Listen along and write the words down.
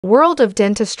World of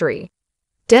Dentistry.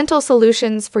 Dental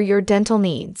solutions for your dental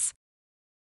needs.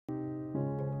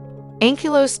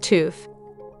 Ankylosed tooth.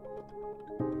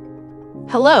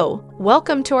 Hello,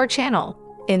 welcome to our channel.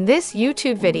 In this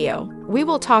YouTube video, we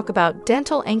will talk about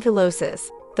dental ankylosis,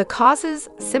 the causes,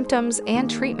 symptoms, and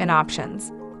treatment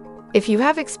options. If you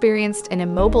have experienced an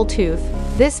immobile tooth,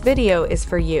 this video is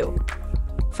for you.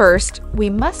 First, we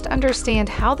must understand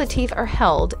how the teeth are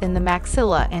held in the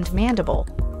maxilla and mandible.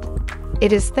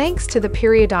 It is thanks to the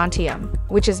periodontium,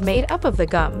 which is made up of the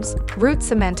gums, root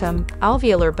cementum,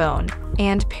 alveolar bone,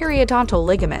 and periodontal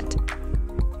ligament.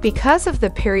 Because of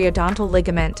the periodontal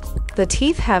ligament, the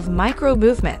teeth have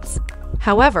micro-movements.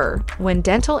 However, when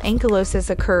dental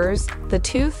ankylosis occurs, the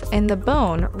tooth and the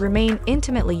bone remain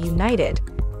intimately united,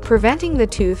 preventing the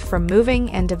tooth from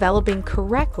moving and developing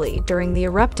correctly during the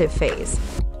eruptive phase.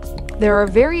 There are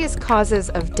various causes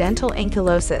of dental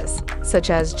ankylosis, such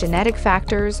as genetic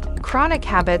factors, chronic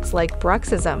habits like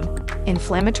bruxism,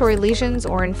 inflammatory lesions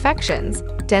or infections,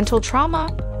 dental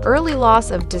trauma, early loss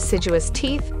of deciduous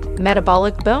teeth,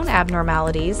 metabolic bone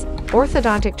abnormalities,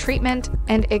 orthodontic treatment,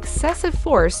 and excessive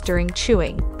force during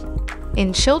chewing.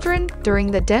 In children,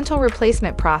 during the dental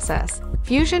replacement process,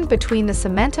 fusion between the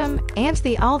cementum and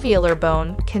the alveolar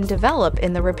bone can develop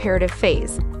in the reparative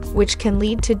phase, which can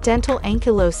lead to dental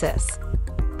ankylosis.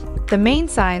 The main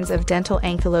signs of dental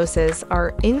ankylosis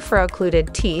are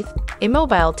infraoccluded teeth,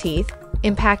 immobile teeth,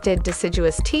 impacted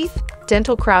deciduous teeth,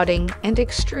 dental crowding, and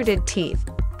extruded teeth.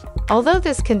 Although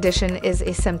this condition is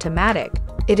asymptomatic,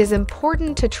 it is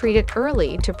important to treat it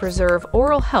early to preserve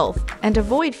oral health and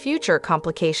avoid future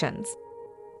complications.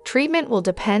 Treatment will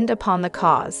depend upon the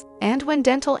cause and when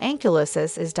dental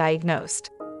ankylosis is diagnosed.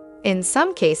 In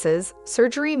some cases,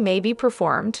 surgery may be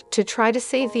performed to try to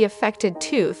save the affected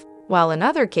tooth, while in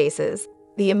other cases,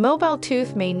 the immobile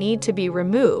tooth may need to be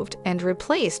removed and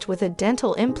replaced with a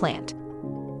dental implant.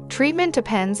 Treatment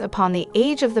depends upon the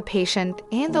age of the patient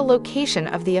and the location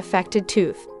of the affected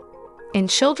tooth. In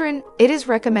children, it is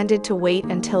recommended to wait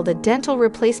until the dental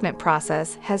replacement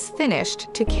process has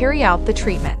finished to carry out the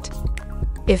treatment.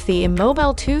 If the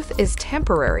immobile tooth is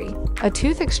temporary, a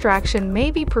tooth extraction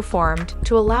may be performed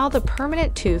to allow the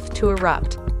permanent tooth to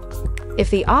erupt.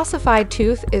 If the ossified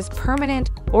tooth is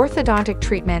permanent, orthodontic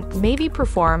treatment may be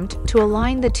performed to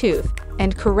align the tooth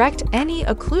and correct any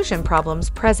occlusion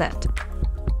problems present.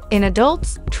 In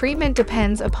adults, treatment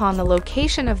depends upon the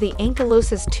location of the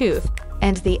ankylosis tooth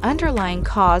and the underlying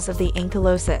cause of the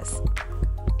ankylosis.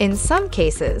 In some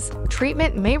cases,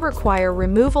 treatment may require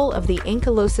removal of the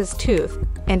ankylosis tooth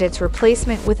and its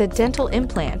replacement with a dental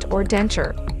implant or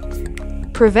denture.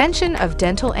 Prevention of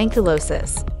dental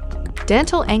ankylosis.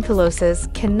 Dental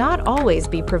ankylosis cannot always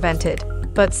be prevented,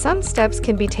 but some steps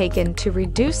can be taken to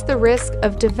reduce the risk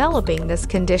of developing this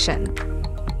condition.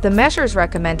 The measures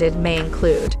recommended may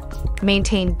include: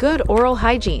 maintain good oral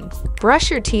hygiene,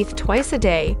 brush your teeth twice a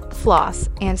day, floss,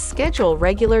 and schedule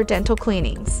regular dental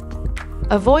cleanings.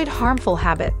 Avoid harmful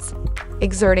habits.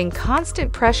 Exerting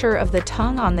constant pressure of the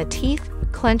tongue on the teeth,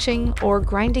 clenching, or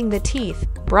grinding the teeth,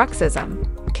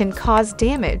 bruxism, can cause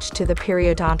damage to the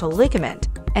periodontal ligament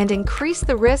and increase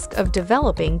the risk of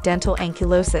developing dental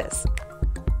ankylosis.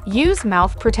 Use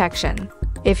mouth protection.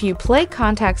 If you play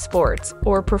contact sports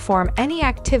or perform any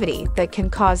activity that can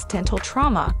cause dental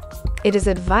trauma, it is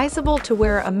advisable to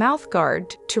wear a mouth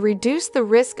guard to reduce the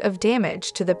risk of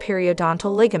damage to the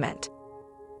periodontal ligament.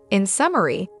 In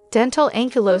summary, dental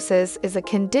ankylosis is a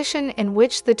condition in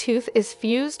which the tooth is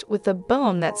fused with the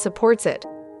bone that supports it,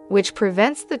 which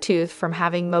prevents the tooth from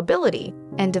having mobility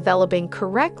and developing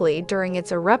correctly during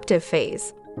its eruptive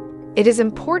phase. It is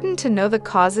important to know the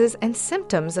causes and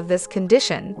symptoms of this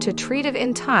condition to treat it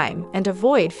in time and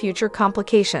avoid future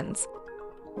complications.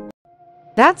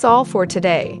 That's all for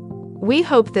today. We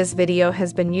hope this video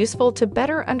has been useful to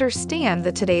better understand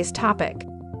today's topic.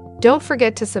 Don't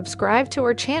forget to subscribe to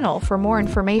our channel for more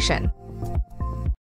information.